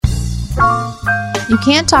You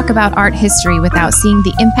can't talk about art history without seeing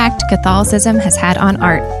the impact Catholicism has had on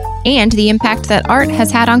art, and the impact that art has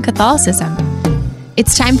had on Catholicism.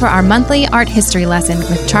 It's time for our monthly art history lesson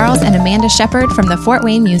with Charles and Amanda Shepard from the Fort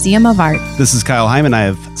Wayne Museum of Art. This is Kyle Hyman. I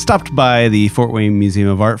have stopped by the Fort Wayne Museum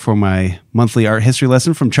of Art for my monthly art history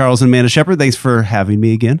lesson from Charles and Amanda Shepard. Thanks for having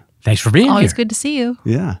me again. Thanks for being here. Always good to see you.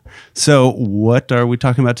 Yeah. So what are we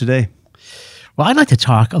talking about today? Well, I'd like to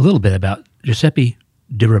talk a little bit about Giuseppe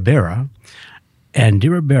di Ribera. And di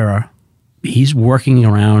Ribera, he's working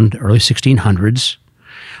around early 1600s.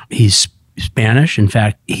 He's Spanish. In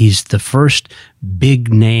fact, he's the first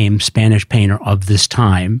big name Spanish painter of this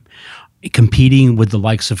time, competing with the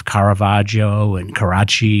likes of Caravaggio and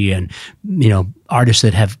Carracci and, artists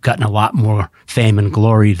that have gotten a lot more fame and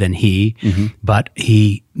glory than he. Mm-hmm. But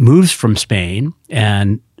he moves from Spain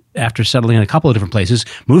and after settling in a couple of different places,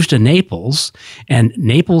 moves to Naples. And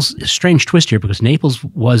Naples, a strange twist here because Naples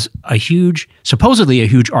was supposedly a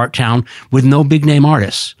huge art town with no big name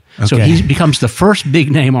artists. Okay. So he becomes the first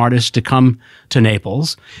big name artist to come to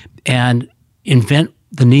Naples and invent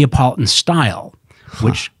the Neapolitan style,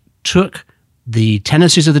 which took the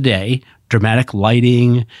tendencies of the day, dramatic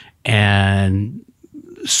lighting and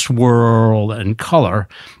swirl and color,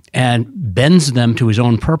 and bends them to his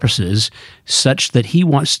own purposes such that he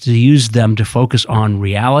wants to use them to focus on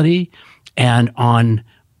reality and on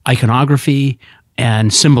iconography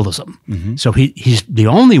and symbolism. Mm-hmm. So he's the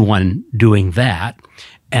only one doing that.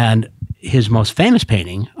 And his most famous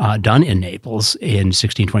painting done in Naples in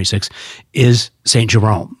 1626 is St.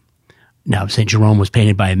 Jerome. Now, St. Jerome was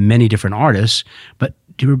painted by many different artists, but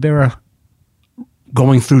di Ribera,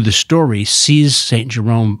 going through the story, sees St.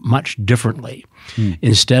 Jerome much differently.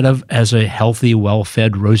 Instead of as a healthy,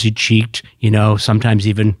 well-fed, rosy-cheeked, sometimes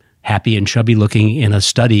even happy and chubby-looking in a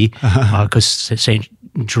study, because St.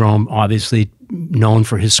 Jerome, obviously known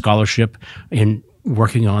for his scholarship in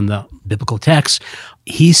working on the biblical texts,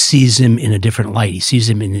 he sees him in a different light. He sees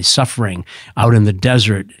him in his suffering out in the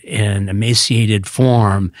desert in emaciated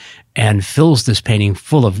form and fills this painting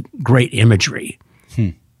full of great imagery.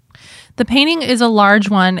 The painting is a large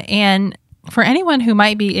one, and for anyone who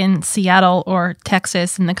might be in Seattle or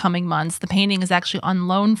Texas in the coming months, the painting is actually on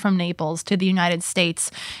loan from Naples to the United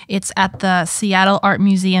States. It's at the Seattle Art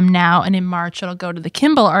Museum now, and in March it'll go to the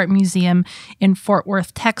Kimball Art Museum in Fort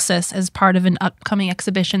Worth, Texas, as part of an upcoming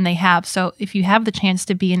exhibition they have. So if you have the chance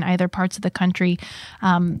to be in either parts of the country,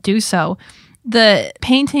 do so. The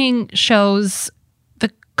painting shows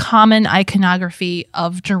the common iconography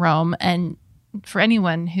of Jerome, and for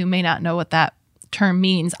anyone who may not know what that term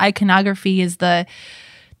means, iconography is the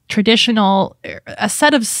traditional, a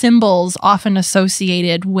set of symbols often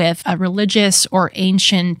associated with a religious or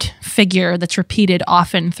ancient figure that's repeated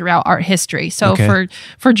often throughout art history. So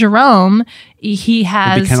for Jerome, he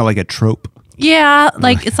has... It'd be kind of like a trope. Yeah,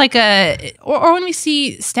 it's like or when we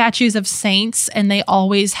see statues of saints and they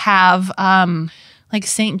always have... like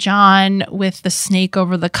St. John with the snake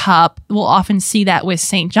over the cup, we'll often see that with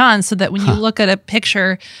St. John, so that when you look at a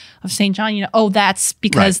picture of St. John, that's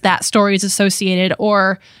because that story is associated,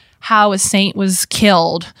 or how a saint was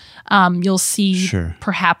killed. You'll see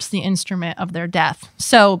perhaps the instrument of their death.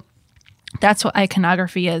 So that's what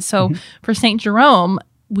iconography is. So for St. Jerome,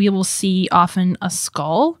 we will see often a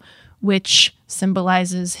skull, which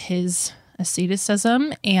symbolizes his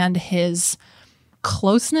asceticism and his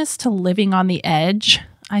closeness to living on the edge,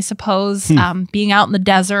 I suppose, being out in the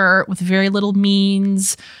desert with very little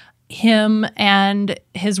means, him and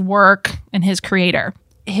his work and his creator.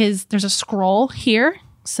 There's a scroll here,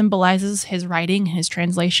 symbolizes his writing and his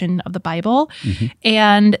translation of the Bible. Mm-hmm.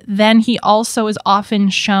 And then he also is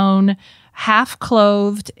often shown half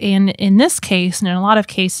clothed, and in this case, and in a lot of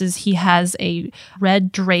cases, he has a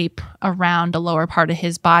red drape around the lower part of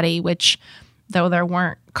his body, which, though there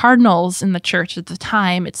weren't cardinals in the church at the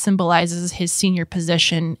time, it symbolizes his senior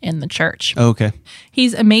position in the church. Okay.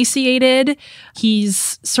 He's emaciated.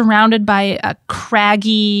 He's surrounded by a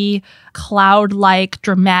craggy, cloud-like,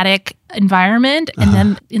 dramatic environment. And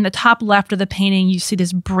then in the top left of the painting, you see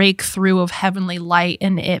this breakthrough of heavenly light,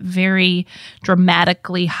 and it very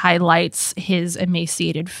dramatically highlights his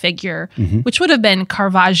emaciated figure, which would have been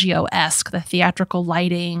Caravaggio-esque, the theatrical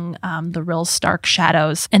lighting, the real stark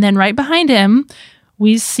shadows. And then right behind him,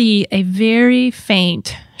 we see a very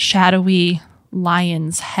faint, shadowy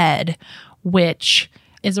lion's head, which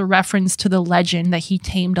is a reference to the legend that he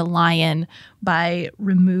tamed a lion by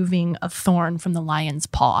removing a thorn from the lion's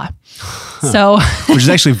paw. So, which is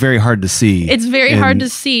actually very hard to see. It's very hard to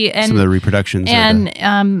see, and some of the reproductions,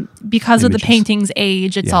 and because of the images. painting's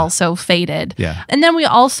age, it's also faded. Yeah. And then we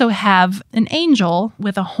also have an angel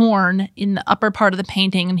with a horn in the upper part of the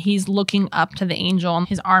painting, and he's looking up to the angel, and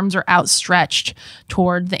his arms are outstretched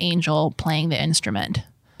toward the angel playing the instrument.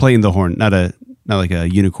 Playing the horn, not like a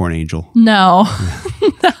unicorn angel. No.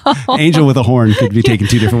 Angel with a horn could be taken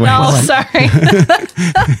two different ways. No, sorry.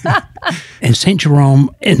 And St. Jerome,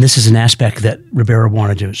 and this is an aspect that Ribera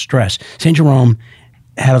wanted to stress, St. Jerome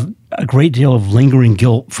had a great deal of lingering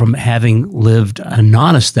guilt from having lived a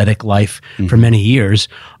non-aesthetic life for many years,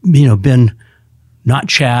 been not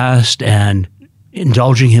chaste and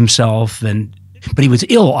indulging himself, but he was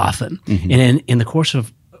ill often. And in the course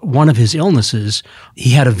of one of his illnesses, he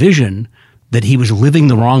had a vision that he was living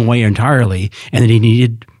the wrong way entirely and that he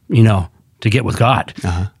needed, to get with God.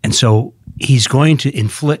 And so he's going to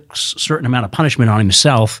inflict a certain amount of punishment on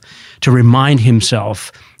himself to remind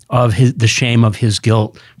himself of the shame of his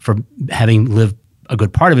guilt for having lived a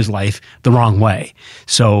good part of his life the wrong way.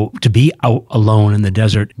 So to be out alone in the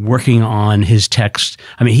desert, working on his text,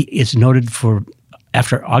 it's noted for,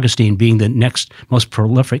 after Augustine, being the next most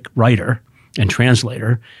prolific writer and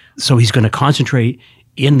translator. So he's going to concentrate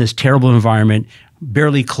in this terrible environment,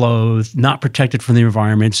 barely clothed, not protected from the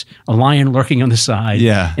environments, a lion lurking on the side.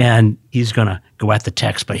 Yeah. And he's going to go at the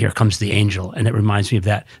text, but here comes the angel. And it reminds me of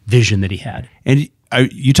that vision that he had. And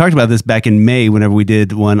you talked about this back in May whenever we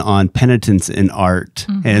did one on penitence in art.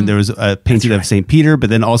 And there was a painting of St. Peter, but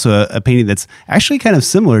then also a painting that's actually kind of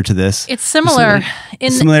similar to this. It's similar.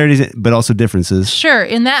 Similarities, but also differences. Sure.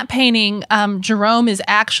 In that painting, Jerome is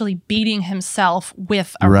actually beating himself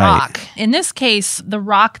with a Right. rock. In this case, the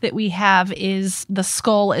rock that we have is the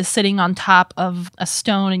skull is sitting on top of a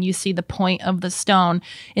stone, and you see the point of the stone.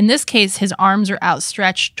 In this case, his arms are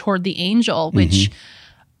outstretched toward the angel, which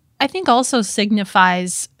I think also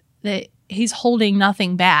signifies that he's holding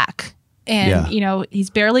nothing back. And,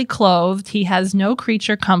 he's barely clothed. He has no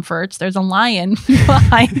creature comforts. There's a lion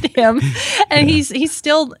behind him. And he's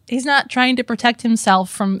not trying to protect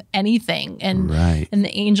himself from anything. And, and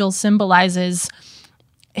the angel symbolizes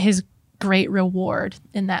his great reward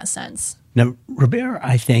in that sense. Now, Ribera,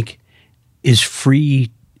 I think, is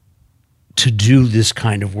free to do this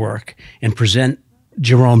kind of work and present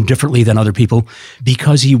Jerome differently than other people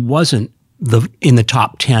because he wasn't in the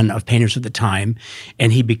top 10 of painters at the time,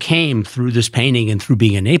 and he became, through this painting and through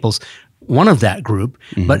being in Naples, one of that group.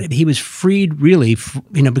 But he was freed really,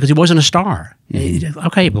 because he wasn't a star.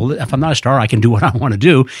 Okay, well, if I'm not a star, I can do what I want to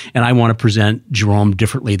do, and I want to present Jerome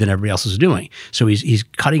differently than everybody else is doing. So he's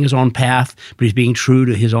cutting his own path, but he's being true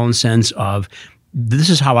to his own sense of, this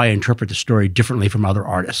is how I interpret the story differently from other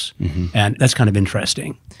artists. And that's kind of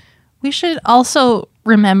interesting. We should also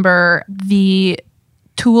remember the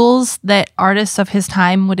tools that artists of his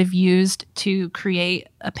time would have used to create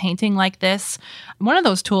a painting like this. One of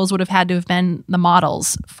those tools would have had to have been the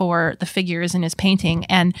models for the figures in his painting.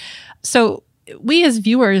 And so we as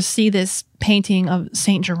viewers see this painting of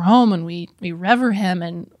St. Jerome and we rever him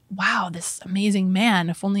and, wow, this amazing man.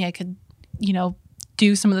 If only I could,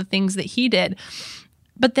 do some of the things that he did.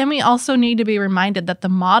 But then we also need to be reminded that the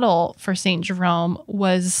model for St. Jerome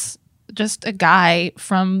was just a guy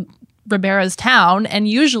from Ribera's town, and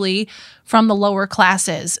usually from the lower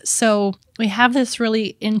classes. So we have this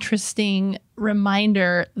really interesting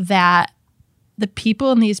reminder that the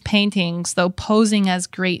people in these paintings, though posing as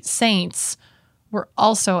great saints, were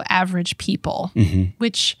also average people,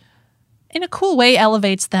 which in a cool way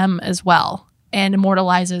elevates them as well and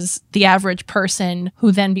immortalizes the average person who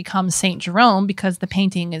then becomes St. Jerome because the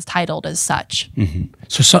painting is titled as such.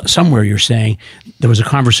 So somewhere you're saying there was a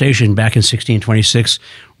conversation back in 1626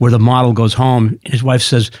 where the model goes home and his wife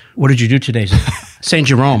says, "What did you do today?" St.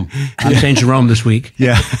 Jerome. I'm St. Jerome this week.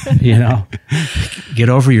 Yeah. Get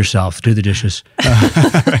over yourself. Do the dishes.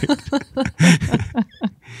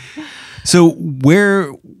 So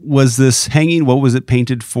where was this hanging? What was it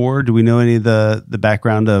painted for? Do we know any of the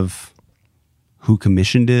background of who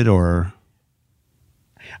commissioned it, or?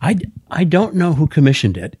 I don't know who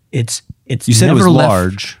commissioned it. It's you said never it was left,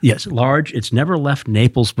 large. Yes, large. It's never left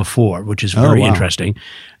Naples before, which is very interesting.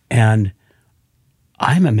 And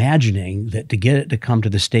I'm imagining that to get it to come to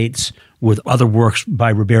the States with other works by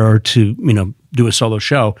Ribera to do a solo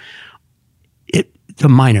show, it's a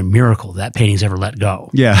minor miracle that painting's ever let go.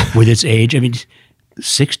 Yeah. With its age. I mean,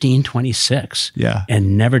 1626. Yeah.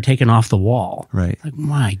 And never taken off the wall. Right. Like,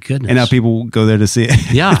 my goodness. And now people go there to see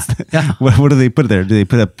it. Yeah. Yeah. What do they put there? Do they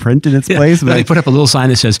put a print in its place? They put up a little sign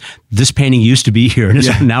that says, "This painting used to be here and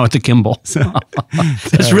is now at the Kimball."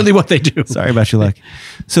 That's really what they do. Sorry about your luck.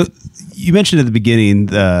 So you mentioned at the beginning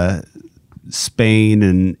Spain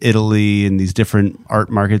and Italy and these different art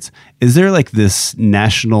markets. Is there like this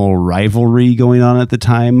national rivalry going on at the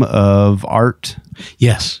time of art?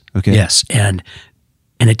 Yes. Okay. Yes. And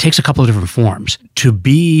it takes a couple of different forms. To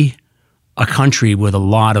be a country with a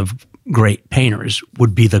lot of great painters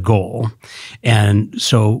would be the goal. And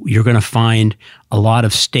so you're going to find a lot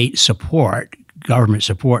of state support, government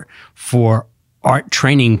support for art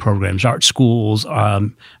training programs, art schools,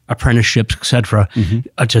 apprenticeships, et cetera,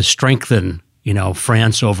 to strengthen,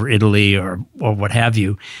 France over Italy or what have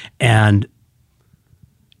you. And,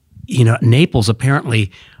 Naples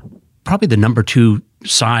apparently probably the number 2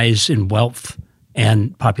 size in wealth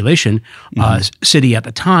and population city at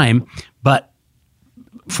the time, but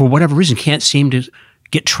for whatever reason can't seem to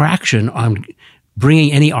get traction on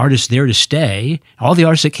bringing any artists there to stay. All the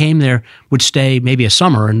artists that came there would stay maybe a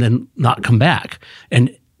summer and then not come back.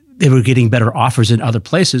 And they were getting better offers in other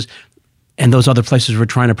places. And those other places were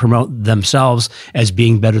trying to promote themselves as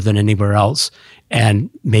being better than anywhere else. And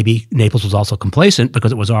maybe Naples was also complacent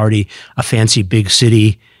because it was already a fancy big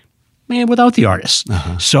city without the artists.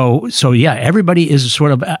 So yeah, everybody is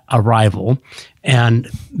sort of a rival. And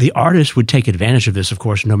the artists would take advantage of this, of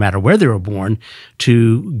course, no matter where they were born,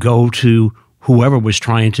 to go to whoever was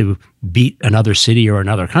trying to beat another city or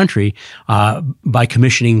another country by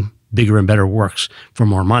commissioning bigger and better works for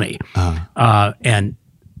more money. And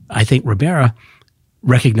I think Ribera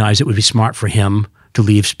recognized it would be smart for him to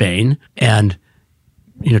leave Spain and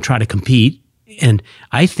try to compete. And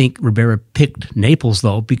I think Ribera picked Naples,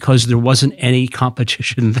 though, because there wasn't any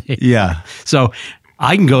competition there. Yeah. So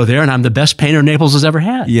I can go there and I'm the best painter Naples has ever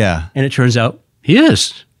had. Yeah. And it turns out he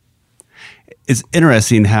is. It's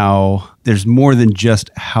interesting how there's more than just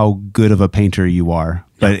how good of a painter you are,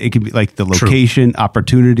 but it can be like the location,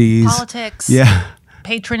 opportunities, politics,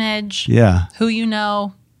 patronage, who you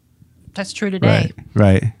know. That's true today.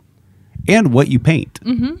 Right. And what you paint.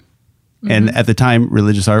 And at the time,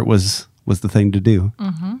 religious art was the thing to do.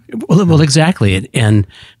 Well, exactly. And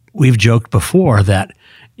we've joked before that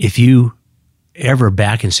if you ever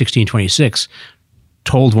back in 1626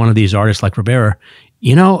 told one of these artists like Ribera,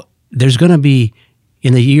 there's going to be,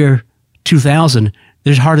 in the year 2000,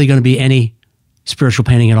 there's hardly going to be any spiritual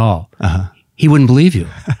painting at all. He wouldn't believe you.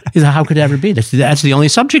 How could it ever be? That's the only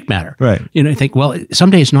subject matter. Right. You think, well,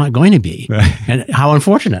 someday it's not going to be. Right. And how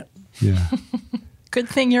unfortunate. Yeah. Good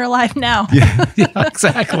thing you're alive now. Yeah,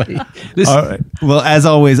 exactly. All right. Well, as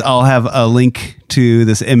always, I'll have a link to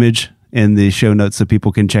this image in the show notes so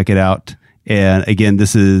people can check it out. And again,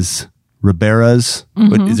 this is Ribera's.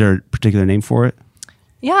 Is there a particular name for it?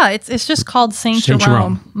 Yeah, it's just called Saint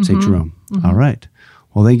Jerome. Saint Jerome. All right.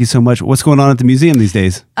 Well, thank you so much. What's going on at the museum these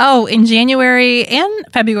days? Oh, in January and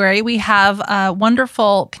February, we have a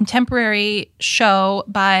wonderful contemporary show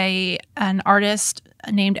by an artist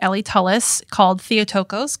named Ellie Tullis called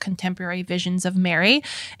Theotokos, Contemporary Visions of Mary.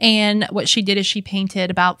 And what she did is she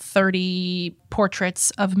painted about 30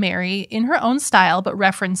 portraits of Mary in her own style, but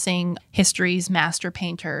referencing history's master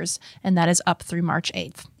painters. And that is up through March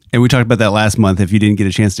 8th. And we talked about that last month. If you didn't get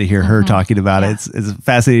a chance to hear her talking about it, it's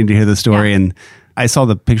fascinating to hear the story. And I saw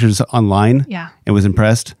the pictures online and was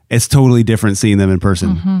impressed. It's totally different seeing them in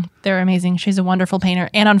person. They're amazing. She's a wonderful painter.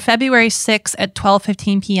 And on February 6th at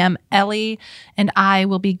 12:15 p.m., Ellie and I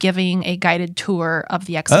will be giving a guided tour of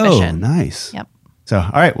the exhibition. Oh, nice. Yep. So,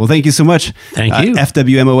 all right. Well, thank you so much. Thank you.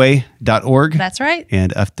 FWMOA.org. That's right.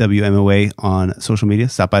 And FWMOA on social media.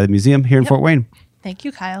 Stop by the museum here in Fort Wayne. Thank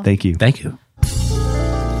you, Kyle. Thank you. Thank you.